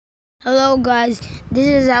Hello guys, this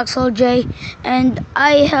is Axel J, and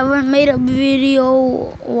I haven't made a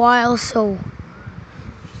video while, so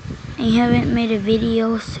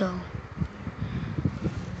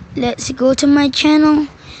let's go to my channel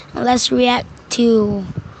and let's react to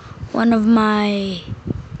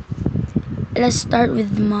let's start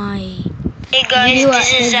with my Hey guys,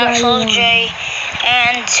 this is Axel J,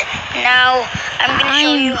 and now I'm gonna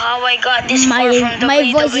show you how I got this far from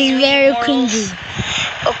my voice is WWE very Immortals. cringy.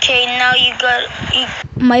 Okay, now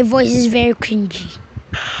My voice is very cringy.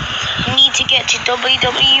 you need to get to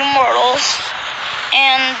WWE Immortals,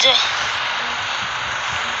 and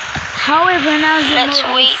How I pronounce it? let's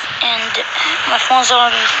wait. And my phone's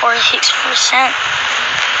on 46%.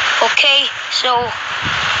 Okay, so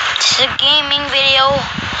this is a gaming video.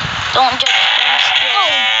 Don't judge me.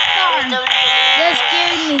 Oh, darn. That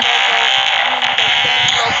scared me.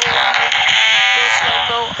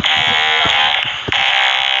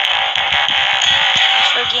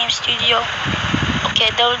 Game Studio. Okay,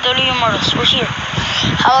 WWE Immortals, we're here.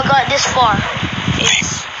 How I got this far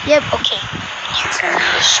is okay. You can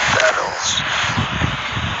miss battles.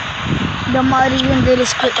 The mod is in the I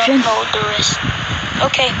description. don't know the rest.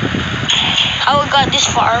 Okay. How I got this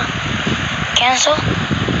far? Cancel.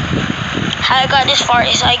 How I got this far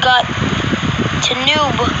is I got to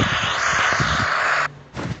noob.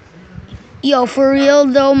 Yo, for real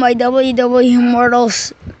though, my WWE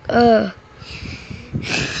Immortals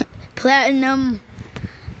platinum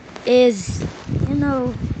is,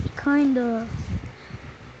 kinda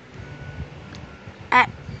at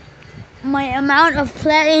my amount of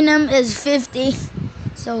platinum is 50,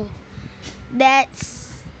 so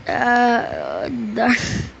that's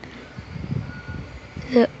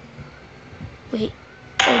wait,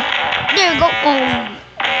 there you go.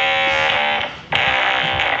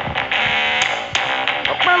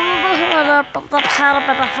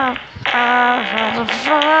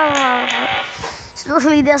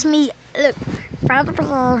 Slowly, that's me. Look.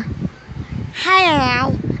 Hello.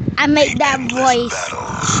 I make that voice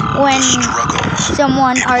when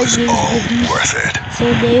someone argues with me.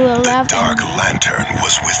 So they will laugh Dark Lantern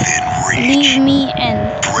was within reach. Leave me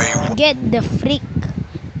and get the freak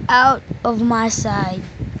out of my side.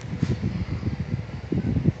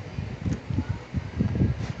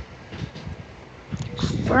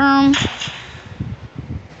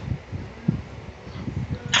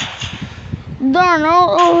 Darn, I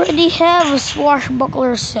already have a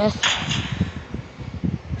swashbuckler set.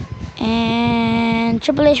 And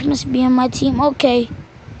Triple H must be on my team. Okay.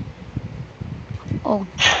 Oh,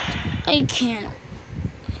 I can't.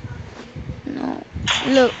 No.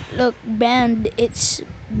 Look, banned. It's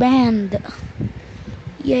banned.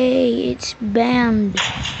 Yay, it's banned.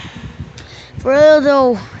 For real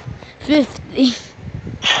though, 50.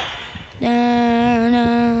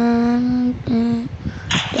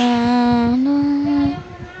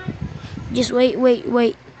 Just wait.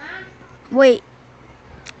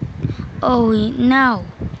 Oh, now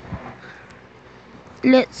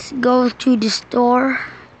let's go to the store.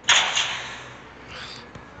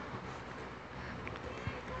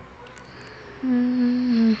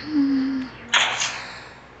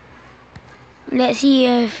 Let's see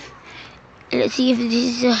if this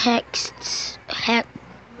is a hacked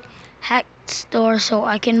store, so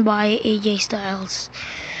I can buy AJ Styles.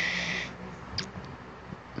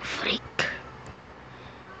 Freak.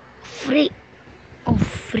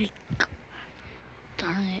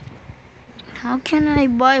 Darn it. How can I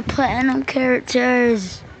buy platinum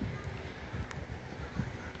characters?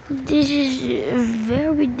 This is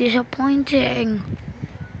very disappointing.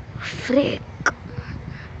 Frick.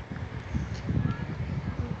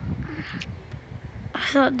 I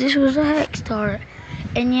thought this was a hack store.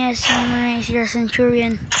 And yes, I'm your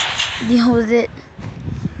Centurion. Deal with it.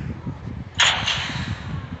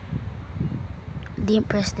 Didn't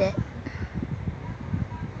press that.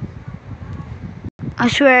 I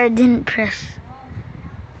swear I didn't press.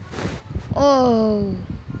 Oh.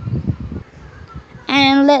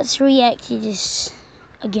 And let's react to this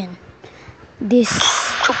again. This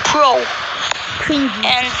To pro. cringy.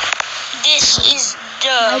 And this is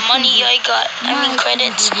the money I got.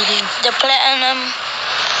 Credits. The platinum.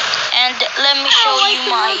 And let me show you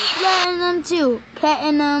my platinum too.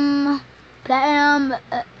 Platinum.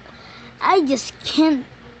 I just can't.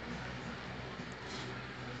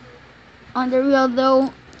 On the real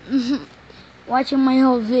though, watching my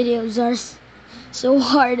whole videos are so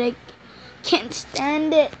hard. I can't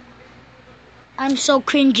stand it. I'm so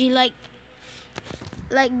cringy, like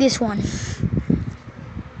this one.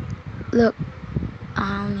 Look,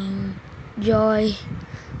 I enjoy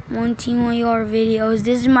watching your videos.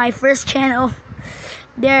 This is my first channel.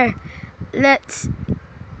 There. Let's.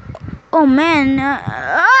 Oh man,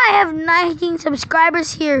 I have 19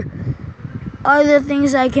 subscribers here. Other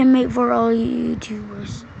things I can make for all you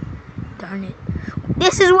YouTubers. Darn it.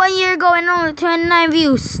 This is 1 year ago and only 29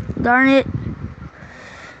 views. Darn it.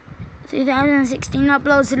 2016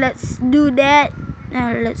 uploads. Let's do that.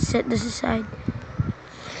 Now let's set this aside.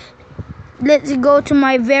 Let's go to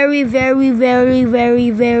my very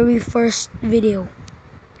first video.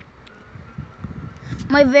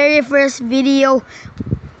 My very first video.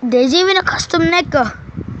 There's even a custom NECA.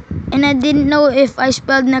 And I didn't know if I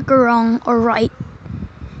spelled NECA wrong or right.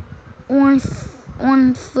 One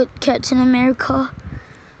foot Captain America.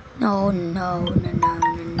 No.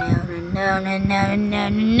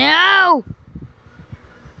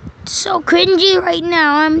 It's so cringy right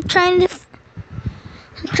now. I'm trying to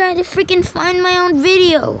freaking find my own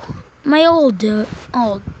video. My old.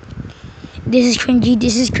 This is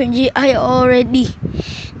cringy. I already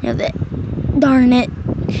know that. Darn it.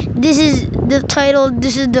 This is the title.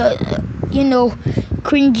 This is the,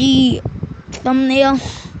 cringy thumbnail.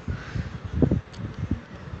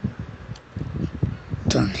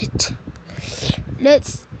 Darn it.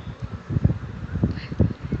 Let's.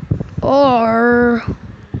 Or.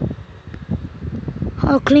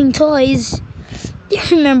 How clean toys. Do you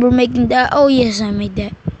remember making that? Oh yes, I made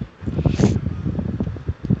that.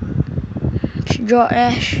 Draw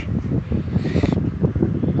Ash.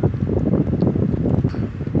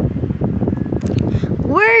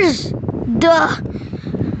 Where's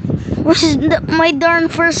my darn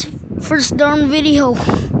first darn video?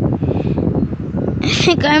 I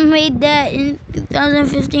think I made that in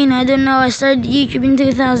 2015. I don't know. I started YouTube in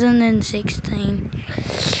 2016.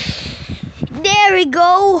 There we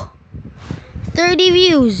go. 30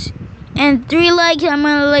 views and 3 likes. I'm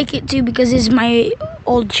gonna like it too because it's my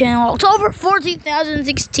old channel. October 4th,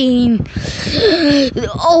 2016.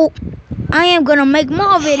 Oh, I am gonna make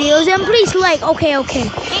more videos and please like. Okay.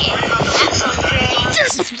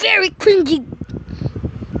 Just very cringy.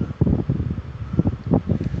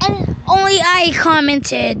 And only I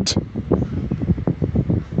commented.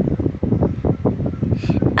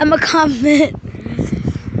 I'm a comment.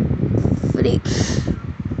 Freak.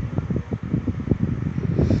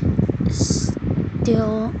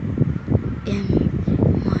 Still in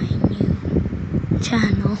my new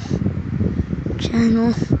channel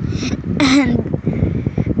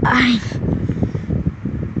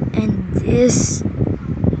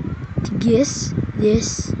and this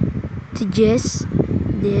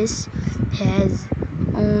has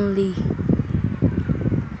only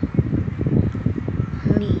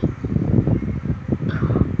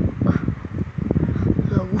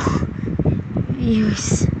low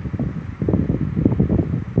views.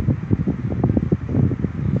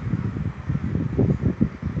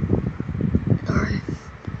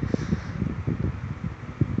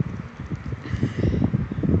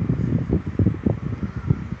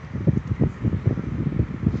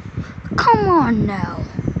 Come on now.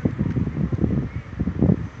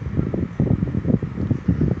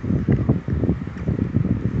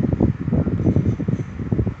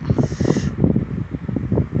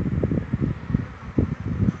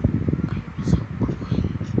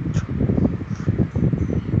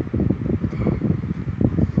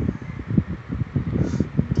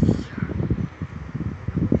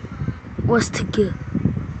 What's to get?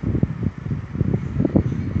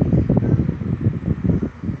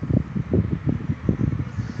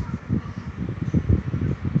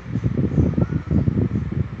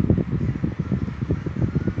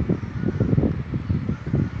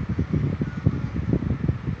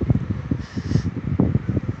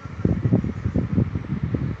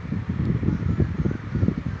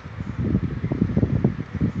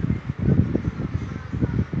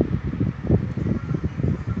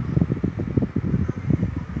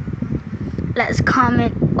 Let's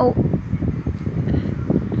comment. Oh,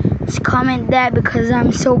 let's comment that because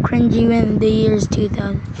I'm so cringy in the years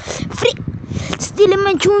 2000. Freak, still in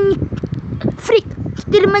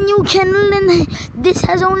my new channel and this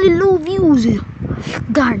has only low views.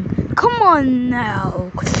 Darn, come on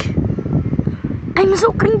now. I'm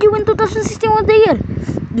so cringy when 2016 was the year.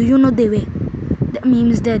 Do you know the way? That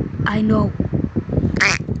means that I know.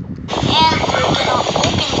 And we're gonna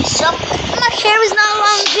open this up. My hair is not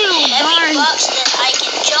long too. Every box that I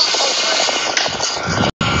can jump over.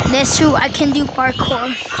 That's true. I can do parkour.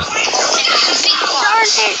 Open the big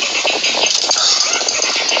box.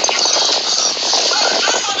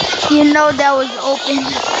 You know that was open.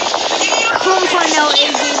 Come for now,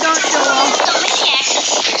 AJ. Don't show off. The mini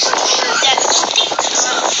accessories that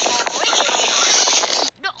originally.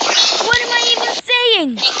 No, what am I even saying?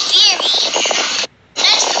 Nick Fury.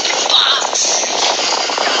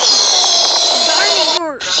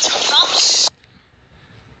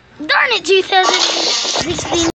 Darn it, 2016.